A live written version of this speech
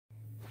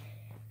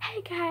Hi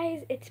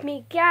guys, it's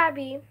me,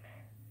 Gabby.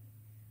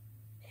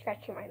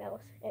 Scratching my nose,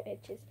 it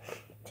itches.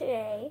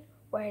 Today,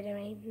 we're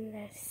doing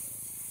the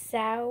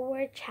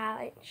sour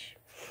challenge.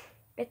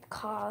 It's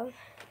called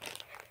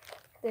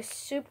the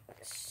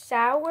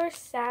sour,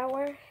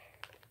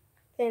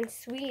 then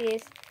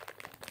sweetest.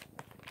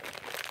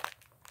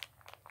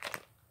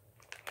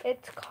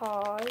 It's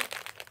called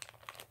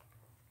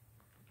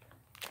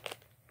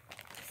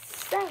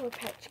Sour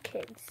Patch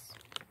Kids.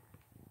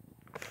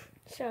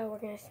 So we're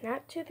gonna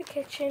snap to the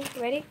kitchen.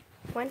 Ready?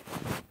 One.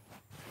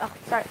 Oh,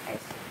 sorry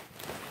guys.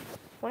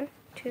 1,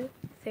 2,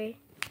 3.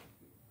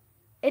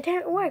 It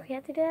didn't work. We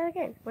have to do that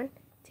again. 1,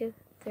 2,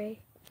 3.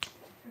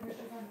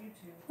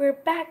 We're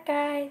back,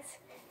 guys.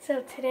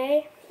 So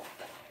today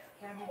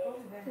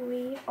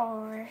we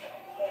are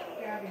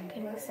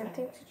getting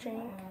something to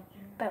drink,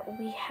 but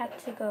we had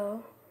to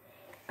go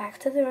back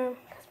to the room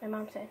because my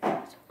mom said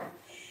so.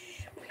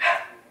 Shh.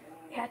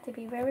 We had to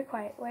be very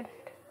quiet. 1,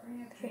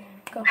 2, 3,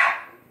 go.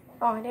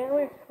 Oh, it didn't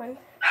work. 1,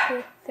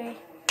 2, 3.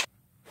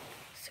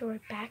 So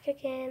we're back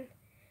again,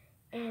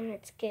 and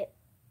let's get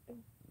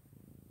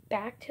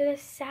back to the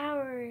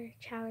sour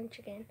challenge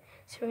again.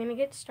 So we're gonna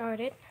get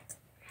started.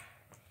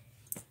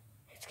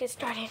 Let's get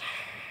started.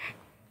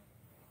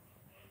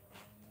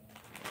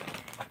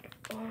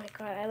 Oh my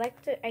god, I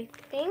like the. I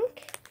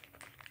think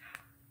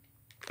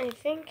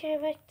I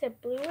like the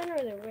blue one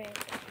or the red.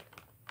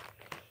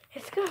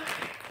 Let's go.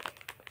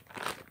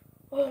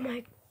 Oh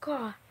my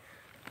god.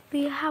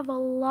 We have a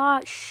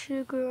lot of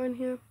sugar on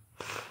here.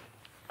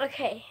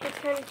 Okay, it's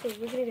time to do.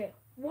 We're gonna do it.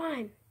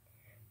 1,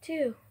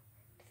 2,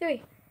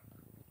 3.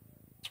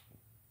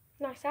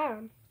 Not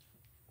sour.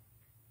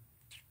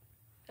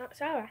 Not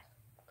sour.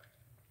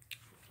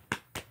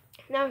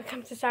 Now it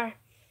comes to sour.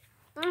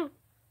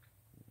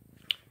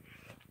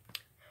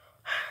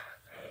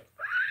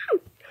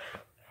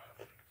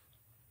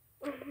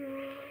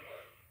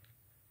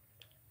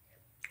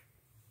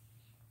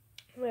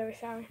 Very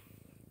sour.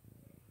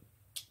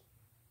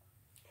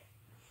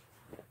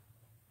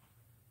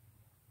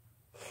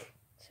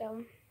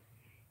 So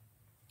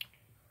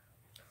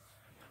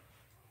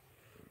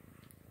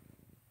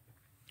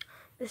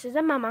this is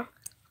a mama.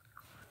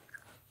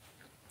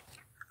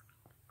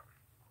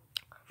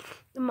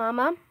 The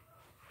mama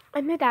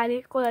and the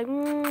daddy go like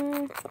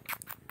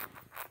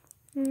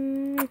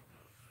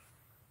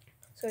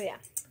So yeah.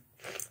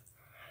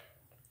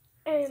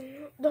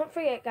 And don't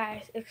forget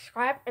guys,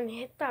 subscribe and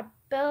hit that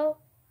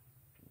bell.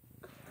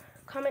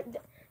 Comment,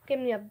 give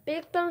me a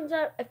big thumbs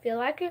up if you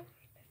like it.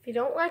 If you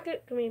don't like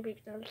it, give me a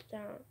big thumbs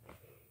down.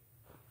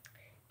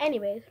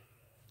 Anyways,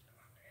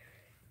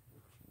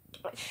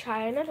 let's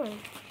try another one.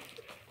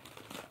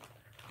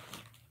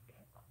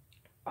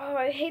 Oh,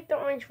 I hate the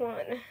orange one.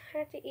 I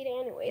have to eat it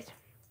anyways.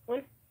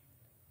 1,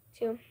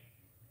 2,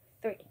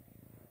 3.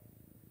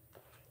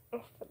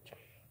 Oh,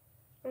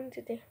 1,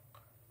 2, 3.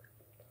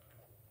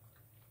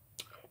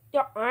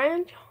 The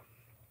orange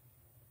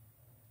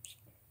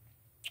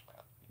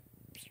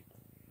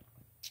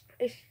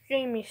is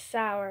extremely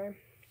sour.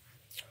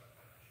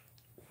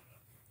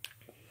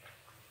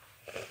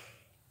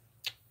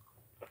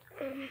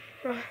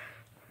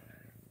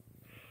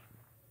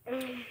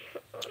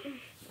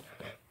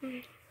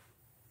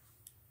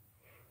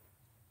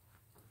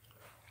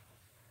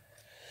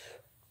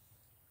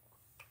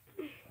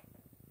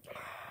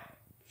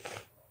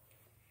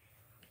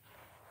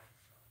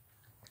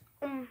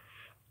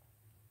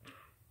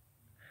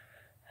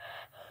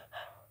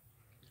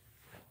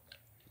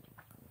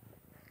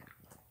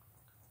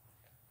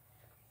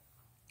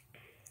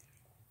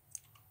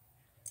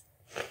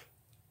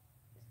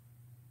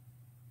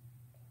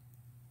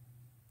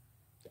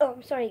 Oh,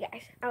 I'm sorry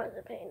guys, I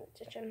wasn't paying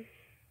attention.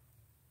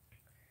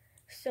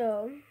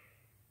 So,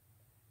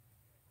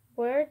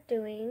 we're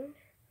doing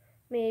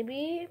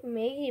maybe,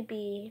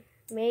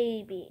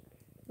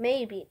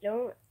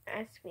 don't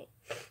ask me.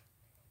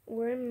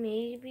 We're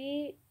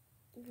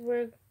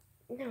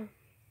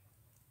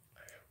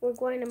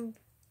going to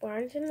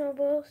Barnes and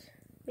Nobles,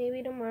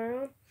 maybe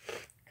tomorrow,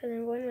 because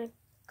I'm going with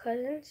my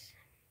cousins.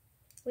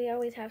 We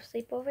always have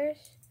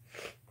sleepovers.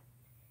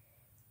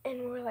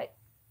 And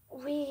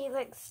we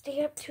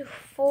stay up to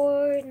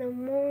 4 in the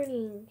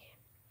morning.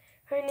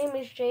 Her name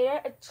is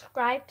Jada.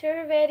 Subscribe to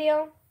her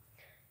video.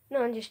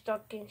 No, I'm just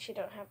joking. She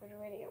don't have her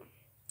video.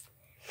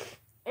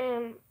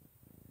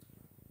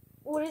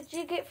 What did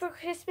you get for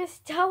Christmas?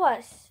 Tell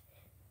us.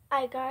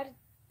 I got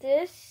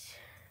this.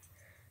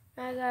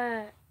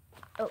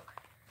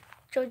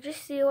 Georgia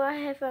Siwa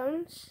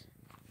headphones.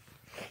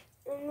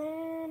 And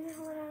then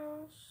what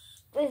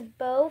else? This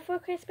bow for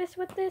Christmas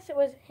with this. It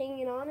was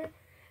hanging on it.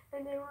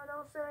 And then what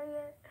else did I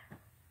get?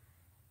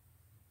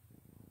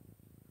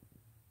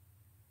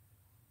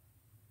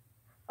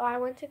 Oh, I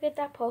went to get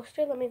that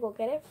poster. Let me go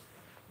get it.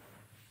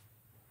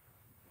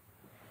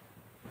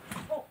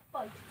 Oh,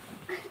 fuck.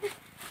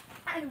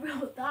 I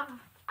rolled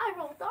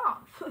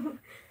off.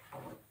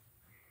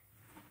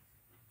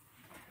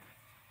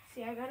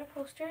 See, I got a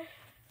poster.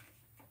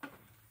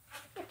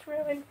 It's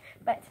ruined,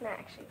 but it's not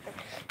actually.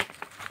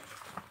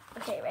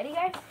 Okay, ready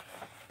guys?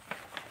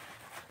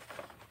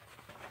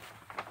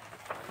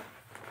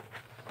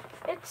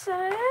 it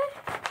said.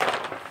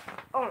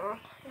 Oh,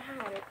 I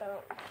had it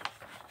though.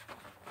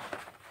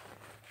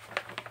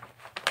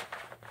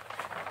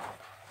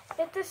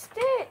 It's a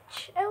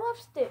Stitch. I love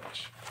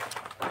Stitch.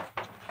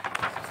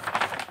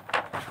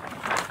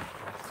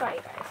 Sorry,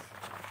 guys.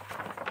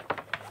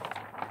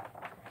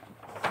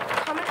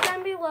 Comment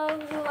down below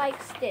who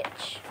likes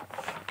Stitch.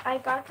 I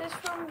got this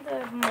from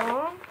the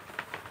mall.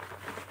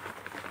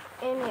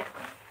 And yeah.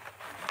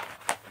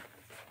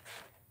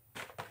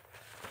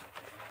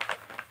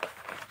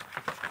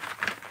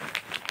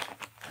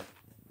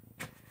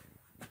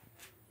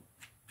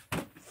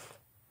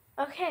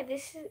 Okay,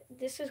 this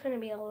is gonna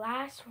be the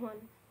last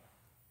one.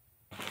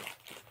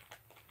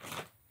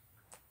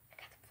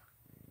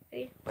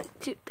 Ready? 1,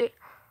 2, 3.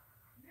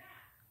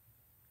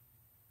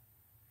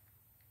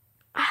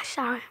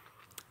 Sorry.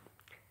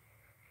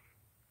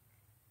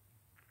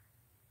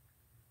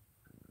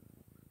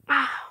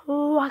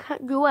 Oh, I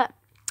can't do it.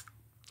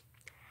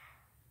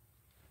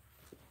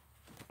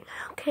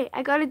 Okay,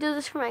 I gotta do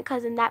this for my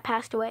cousin that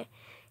passed away.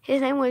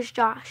 His name was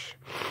Josh.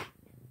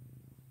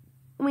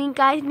 We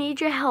guys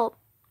need your help.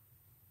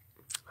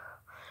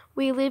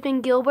 We live in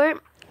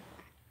Gilbert.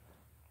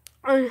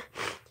 And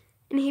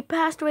he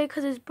passed away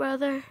because his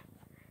brother...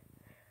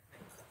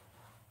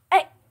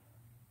 Hey!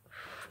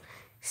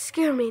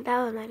 Scare me.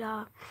 That was my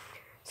dog.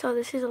 So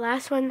this is the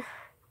last one.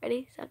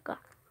 Ready, set, go.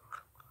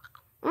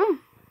 Hold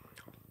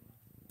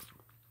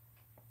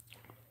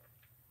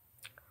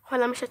on,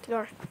 let me shut the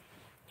door.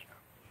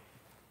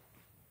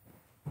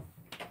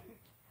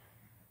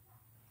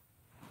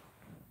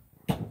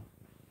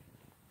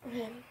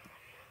 Okay.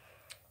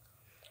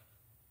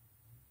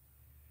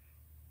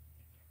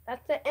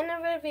 That's the end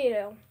of the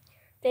video.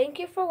 Thank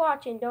you for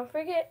watching. Don't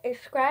forget to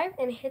subscribe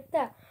and hit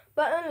that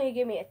button and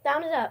give me a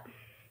thumbs up.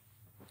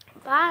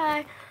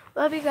 Bye.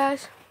 Love you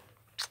guys.